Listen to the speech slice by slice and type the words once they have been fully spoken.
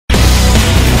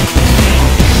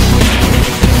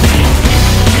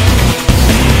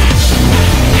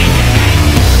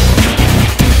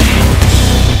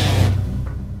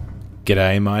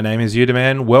G'day, my name is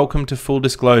Udaman. Welcome to Full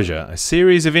Disclosure, a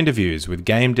series of interviews with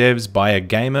game devs by a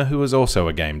gamer who is also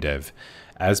a game dev.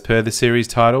 As per the series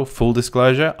title, Full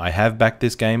Disclosure, I have backed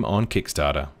this game on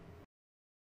Kickstarter.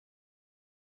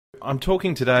 I'm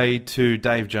talking today to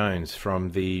Dave Jones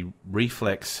from the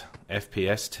Reflex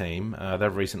FPS team.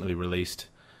 They've recently released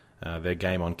their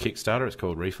game on Kickstarter. It's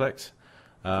called Reflex.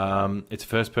 It's a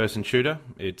first-person shooter.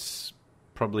 It's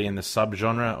probably in the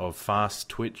subgenre of fast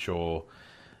twitch or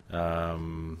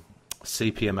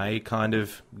CPMA kind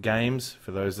of games.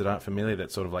 For those that aren't familiar,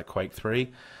 that's sort of like Quake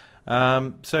 3.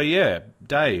 So yeah,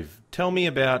 Dave, tell me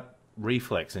about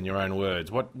Reflex in your own words.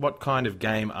 What kind of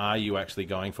game are you actually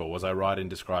going for? Was I right in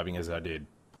describing as I did?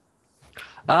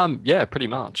 Yeah, pretty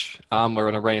much. We're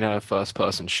an arena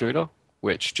first-person shooter,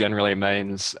 which generally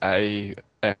means a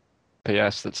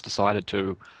FPS that's decided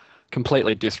to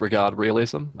completely disregard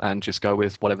realism and just go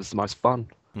with whatever's the most fun.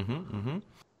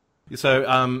 So,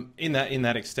 in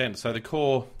that extent, so the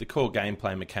core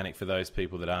gameplay mechanic for those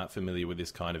people that aren't familiar with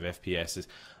this kind of FPS is,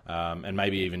 and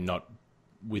maybe even not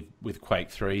with Quake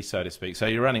 3, so to speak. So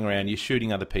you're running around, you're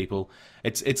shooting other people.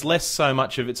 It's not so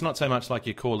much like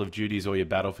your Call of Duties or your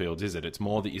Battlefields, is it? It's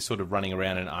more that you're sort of running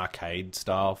around an arcade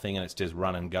style thing, and it's just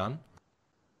run and gun.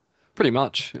 Pretty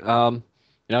much.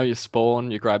 You spawn,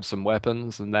 you grab some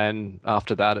weapons, and then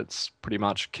after that, it's pretty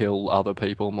much kill other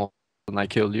people more than they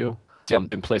kill you. It's a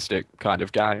simplistic kind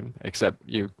of game, except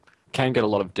you can get a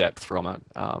lot of depth from it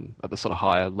at the sort of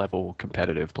higher level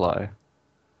competitive play.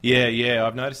 Yeah,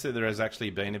 I've noticed that there has actually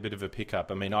been a bit of a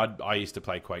pickup. I mean, I used to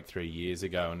play Quake 3 years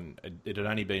ago, and it had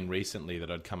only been recently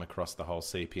that I'd come across the whole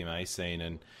CPMA scene,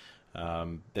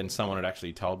 and then someone had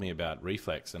actually told me about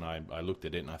Reflex, and I looked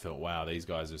at it and I thought, wow, these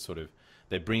guys are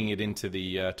they're bringing it into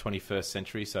the 21st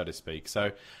century, so to speak.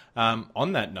 So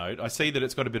on that note, I see that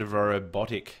it's got a bit of a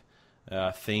robotic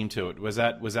theme to it. Was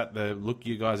that the look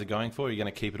you guys are going for? Are you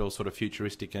going to keep it all sort of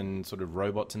futuristic and sort of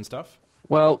robots and stuff?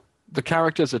 Well, the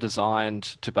characters are designed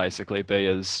to basically be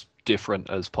as different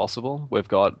as possible. We've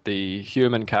got the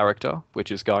human character,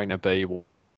 which is going to be what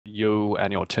you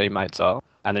and your teammates are.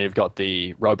 And then you've got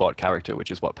the robot character,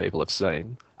 which is what people have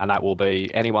seen. And that will be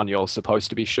anyone you're supposed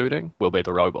to be shooting will be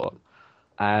the robot.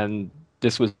 And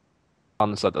this was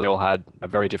done so that they all had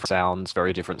very different sounds,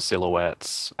 very different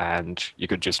silhouettes, and you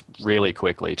could just really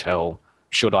quickly tell,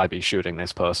 should I be shooting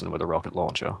this person with a rocket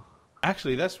launcher?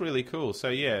 Actually, that's really cool. So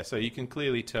yeah, so you can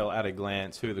clearly tell at a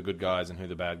glance who the good guys and who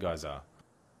the bad guys are.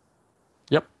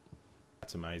 Yep.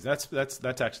 That's amazing.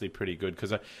 That's actually pretty good,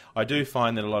 because I do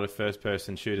find that a lot of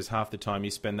first-person shooters, half the time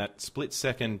you spend that split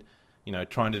second,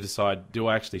 trying to decide, do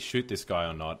I actually shoot this guy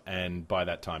or not? And by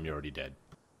that time, you're already dead.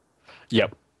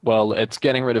 Yep. Well, it's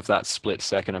getting rid of that split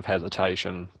second of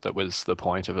hesitation that was the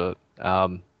point of it.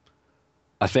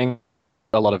 I think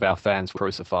a lot of our fans would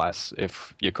crucify us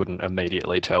if you couldn't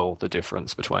immediately tell the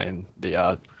difference between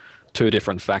the two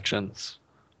different factions.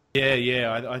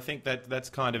 Yeah. I think that's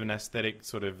kind of an aesthetic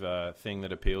sort of thing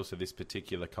that appeals to this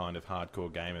particular kind of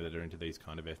hardcore gamer that are into these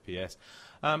kind of FPS.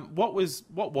 What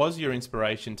was your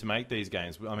inspiration to make these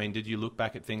games? I mean, did you look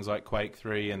back at things like Quake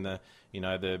 3 and the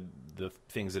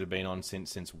things that have been on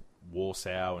since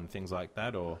Warsaw and things like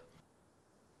that, or?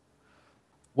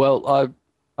 Well,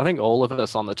 I think all of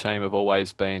us on the team have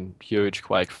always been huge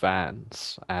Quake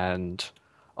fans, and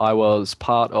I was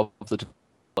part of the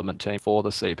development team for the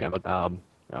CPM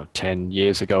 10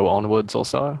 years ago onwards or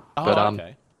so.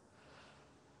 Okay.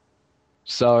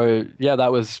 So yeah,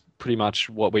 that was pretty much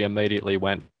what we immediately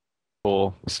went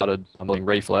for. We started building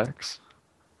Reflex.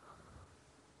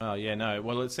 Oh yeah, no.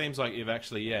 Well, it seems like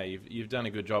you've done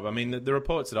a good job. I mean, the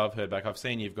reports that I've heard back, I've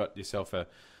seen you've got yourself a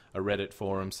Reddit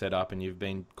forum set up, and you've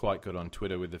been quite good on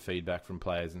Twitter with the feedback from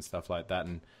players and stuff like that.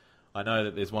 And I know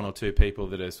that there's one or two people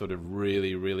that are sort of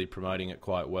really, really promoting it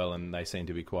quite well, and they seem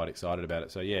to be quite excited about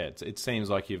it. So yeah, it seems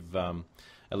like you've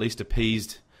at least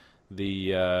appeased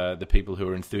the people who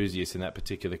are enthusiasts in that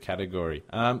particular category.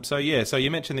 So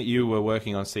you mentioned that you were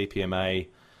working on CPMA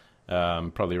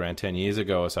probably around 10 years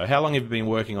ago or so. How long have you been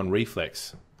working on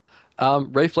Reflex?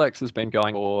 Reflex has been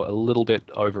going for a little bit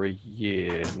over a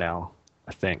year now,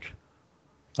 I think.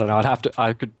 I don't know.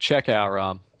 I could check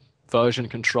our version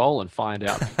control and find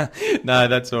out. No,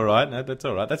 that's all right.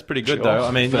 That's pretty good, though.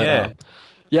 I mean, yeah.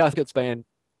 Yeah, I think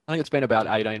it's been about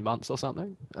 18 months or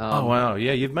something. Oh wow,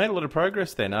 yeah, you've made a lot of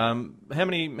progress then. How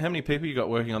many people you got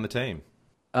working on the team?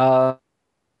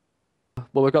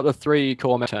 Well, we've got the three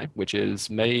core team, which is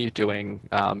me doing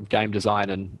game design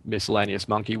and miscellaneous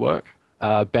monkey work.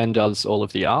 Ben does all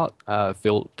of the art.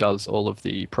 Phil does all of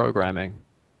the programming.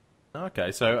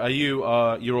 Okay, so are you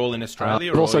you're all in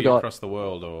Australia, or also are you got across the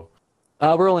world, or?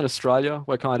 We're all in Australia.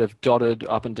 We're kind of dotted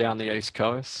up and down the East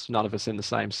Coast. None of us in the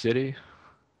same city.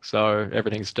 So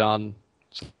everything's done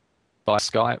by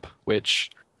Skype,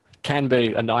 which can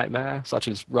be a nightmare, such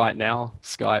as right now,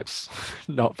 Skype's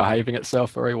not behaving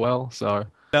itself very well. So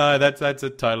No, that's a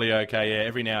totally okay. Yeah,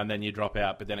 every now and then you drop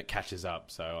out, but then it catches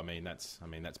up. So I mean that's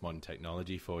modern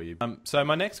technology for you. So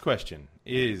my next question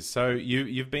is: so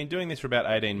you've been doing this for about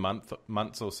 18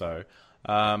 months or so.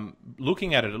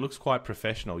 Looking at it, it looks quite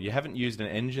professional. You haven't used an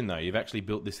engine though. You've actually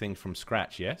built this thing from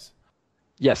scratch. Yes.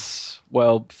 yes,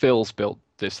 well, Phil's built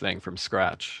this thing from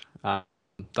scratch.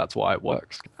 That's why it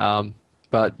works.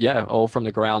 But yeah, all from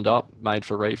the ground up, made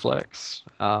for Reflex,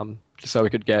 just so we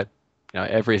could get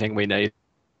everything we needed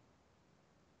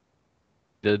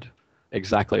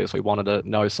exactly as we wanted it.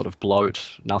 No sort of bloat,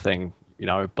 nothing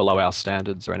below our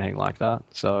standards or anything like that.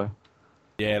 So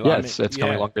Yeah, yeah, I mean, it's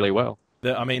coming yeah. along really well.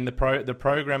 The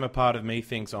programmer part of me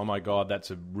thinks, oh my god,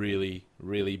 that's a really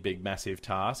really big massive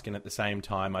task, and at the same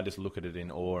time, I just look at it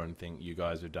in awe and think you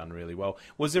guys have done really well.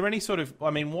 Was there any sort of, I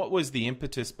mean, what was the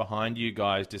impetus behind you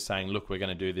guys just saying, look, we're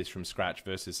going to do this from scratch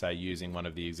versus say using one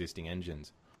of the existing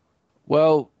engines?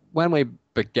 Well, when we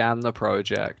began the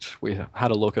project, we had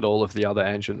a look at all of the other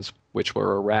engines which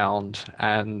were around,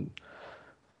 and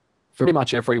for pretty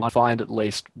much everyone find at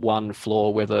least one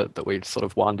flaw with it that we sort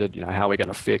of wondered, how are we going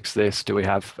to fix this? Do we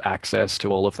have access to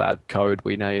all of that code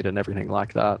we need and everything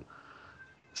like that?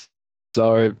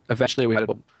 So eventually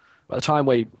by the time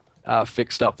we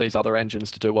fixed up these other engines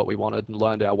to do what we wanted and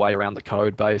learned our way around the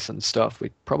code base and stuff, we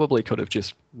probably could have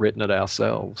just written it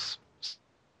ourselves.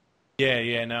 Yeah,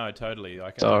 yeah, no, totally.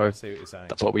 I So see what you're saying.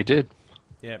 that's what we did.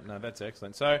 Yeah, no, that's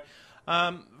excellent. So,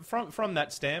 from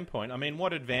that standpoint, I mean,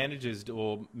 what advantages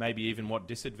or maybe even what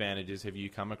disadvantages have you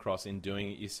come across in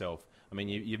doing it yourself? I mean,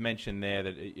 you've mentioned there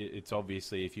that it's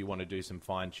obviously if you want to do some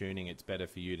fine tuning, it's better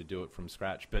for you to do it from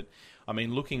scratch. But I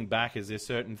mean, looking back, is there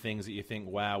certain things that you think,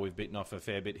 wow, we've bitten off a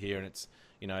fair bit here, and it's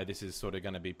this is sort of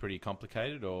going to be pretty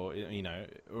complicated, or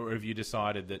or have you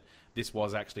decided that this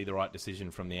was actually the right decision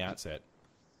from the outset?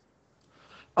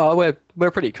 Oh,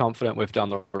 we're pretty confident we've done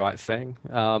the right thing.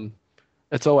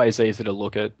 It's always easy to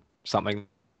look at something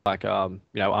like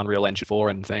Unreal Engine 4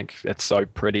 and think it's so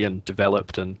pretty and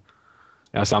developed, and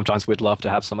sometimes we'd love to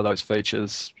have some of those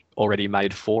features already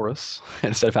made for us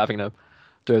instead of having to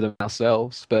do them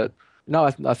ourselves. But no,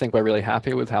 I think we're really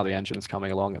happy with how the engine's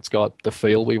coming along. It's got the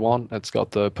feel we want. It's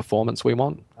got the performance we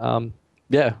want.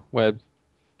 Yeah,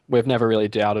 we've never really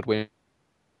doubted we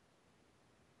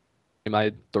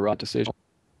made the right decision.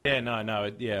 Yeah,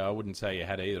 no, yeah, I wouldn't say you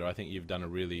had either. I think you've done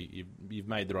you've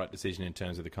made the right decision in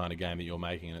terms of the kind of game that you're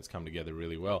making, and it's come together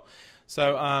really well.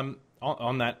 So,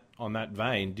 on that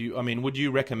vein, would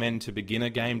you recommend to beginner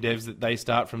game devs that they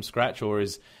start from scratch, or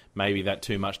is maybe that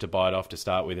too much to bite off to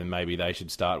start with, and maybe they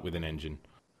should start with an engine?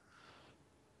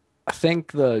 I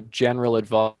think the general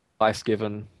advice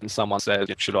given when someone says,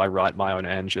 should I write my own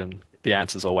engine? The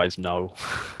answer is always no.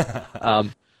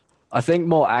 Um, I think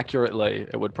more accurately,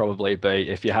 it would probably be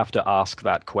if you have to ask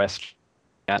that question,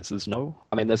 the answer is no.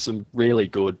 I mean, there's some really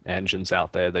good engines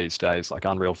out there these days, like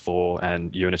Unreal 4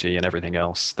 and Unity and everything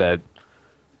else. They're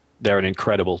an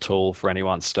incredible tool for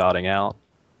anyone starting out.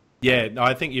 Yeah, no,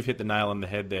 I think you've hit the nail on the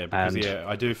head there because And yeah,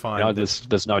 I do find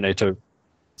there's no need to.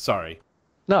 sorry.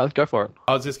 No, go for it.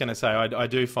 I was just going to say, I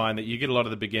do find that you get a lot of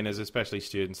the beginners, especially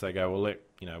students, they go, well,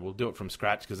 we'll do it from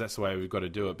scratch because that's the way we've got to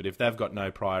do it. But if they've got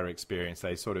no prior experience,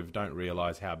 they sort of don't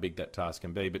realise how big that task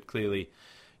can be. But clearly,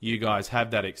 you guys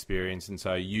have that experience, and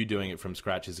so you doing it from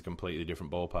scratch is a completely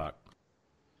different ballpark.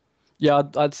 Yeah,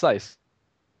 I'd say.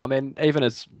 I mean, even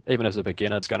as a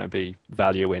beginner, it's going to be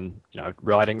value in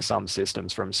writing some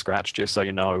systems from scratch, just so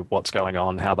you know what's going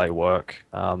on, how they work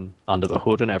under the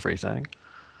hood, and everything.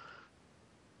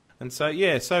 And so,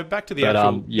 yeah, so back to the But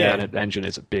actual... yeah, an engine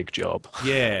is a big job.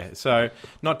 Yeah, so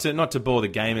not to bore the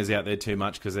gamers out there too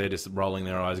much because they're just rolling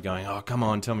their eyes going, oh, come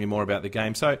on, tell me more about the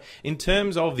game. So in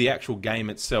terms of the actual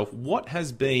game itself, what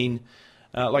has been...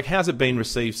 how's it been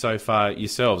received so far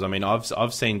yourselves? I mean, I've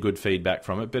seen good feedback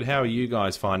from it, but how are you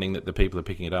guys finding that the people are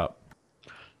picking it up?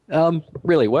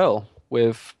 Really well.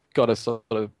 We've got a sort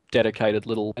of dedicated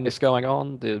little this going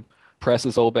on. The press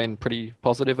has all been pretty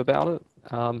positive about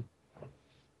it.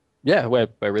 Yeah, we're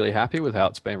really happy with how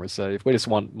it's been received. We just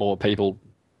want more people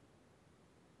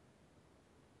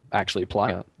actually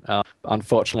playing it.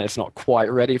 Unfortunately, it's not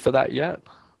quite ready for that yet,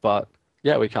 but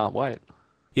yeah, we can't wait.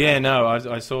 Yeah, no,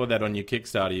 I saw that on your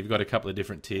Kickstarter. You've got a couple of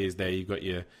different tiers there. You've got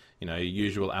your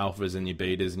usual alphas and your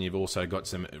betas, and you've also got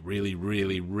some really,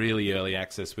 really, really early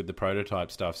access with the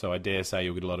prototype stuff. So I dare say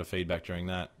you'll get a lot of feedback during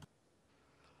that.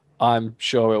 I'm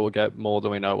sure it will get more than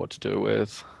we know what to do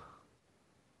with.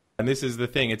 And this is the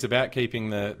thing, it's about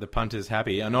keeping the punters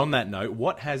happy. And on that note,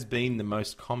 what has been the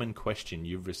most common question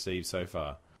you've received so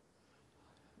far?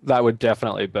 That would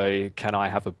definitely be, can I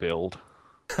have a build?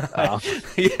 Um,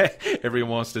 Yeah, everyone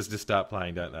wants us to start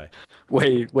playing, don't they?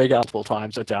 we get multiple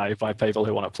times a day by people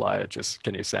who want to play it. Just,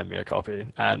 can you send me a copy?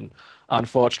 And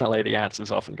unfortunately, the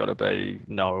answer's often got to be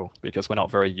no, because we're not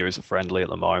very user friendly at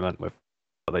the moment with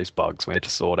these bugs we need to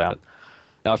sort out.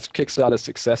 Now, if Kickstarter's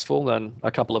successful, then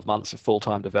a couple of months of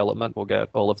full-time development will get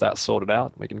all of that sorted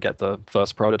out. We can get the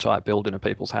first prototype build into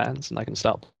people's hands and they can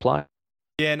start playing.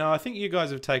 Yeah, no, I think you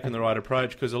guys have taken the right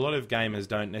approach because a lot of gamers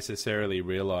don't necessarily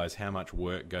realise how much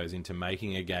work goes into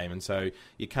making a game, and so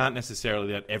you can't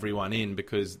necessarily let everyone in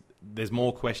because there's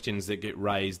more questions that get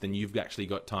raised than you've actually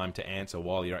got time to answer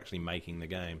while you're actually making the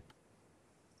game.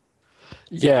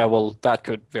 Yeah, well, that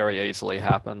could very easily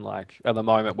happen. Like at the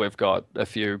moment, we've got a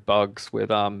few bugs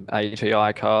with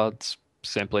ATI cards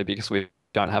simply because we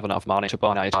don't have enough money to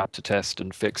buy an ATI to test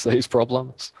and fix these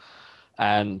problems.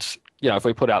 And if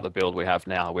we put out the build we have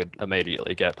now, we'd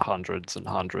immediately get hundreds and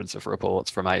hundreds of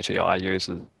reports from ATI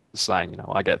users saying,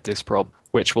 I get this problem,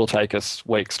 which will take us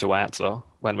weeks to answer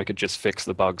when we could just fix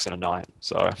the bugs in a night.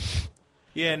 So.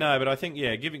 Yeah, no, but I think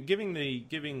giving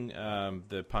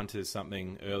the punters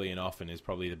something early and often is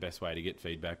probably the best way to get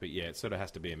feedback. But yeah, it sort of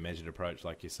has to be a measured approach,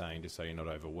 like you're saying, just so you're not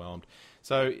overwhelmed.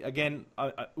 So again,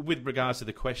 with regards to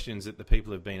the questions that the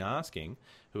people have been asking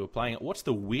who are playing it, what's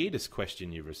the weirdest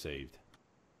question you've received?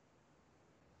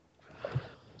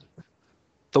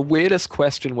 The weirdest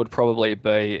question would probably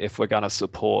be if we're going to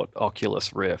support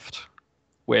Oculus Rift,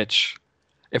 which,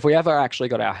 if we ever actually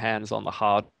got our hands on the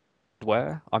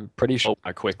hardware, I'm pretty sure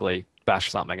I quickly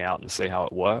bash something out and see how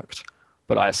it worked.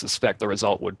 But I suspect the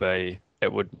result would be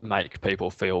it would make people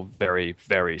feel very,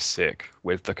 very sick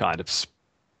with the kind of speed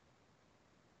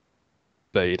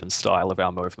and style of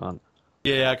our movement.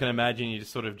 Yeah, I can imagine you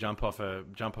just sort of jump off a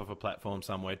platform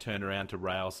somewhere, turn around to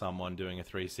rail someone doing a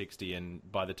 360,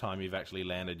 and by the time you've actually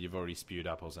landed, you've already spewed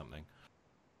up or something.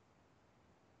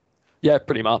 Yeah,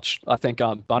 pretty much. I think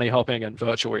bunny hopping and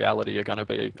virtual reality are going to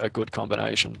be a good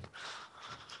combination.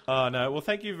 Oh, no. Well,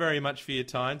 thank you very much for your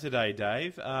time today,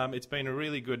 Dave. It's been a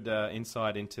really good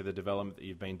insight into the development that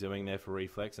you've been doing there for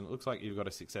Reflex, and it looks like you've got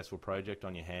a successful project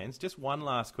on your hands. Just one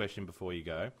last question before you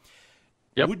go.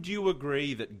 Yep. Would you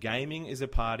agree that gaming is a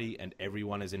party and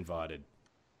everyone is invited?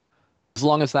 As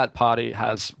long as that party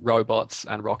has robots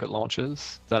and rocket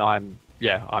launchers, then I'm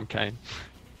keen.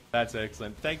 That's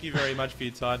excellent. Thank you very much for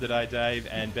your time today, Dave,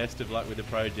 and best of luck with the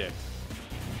project.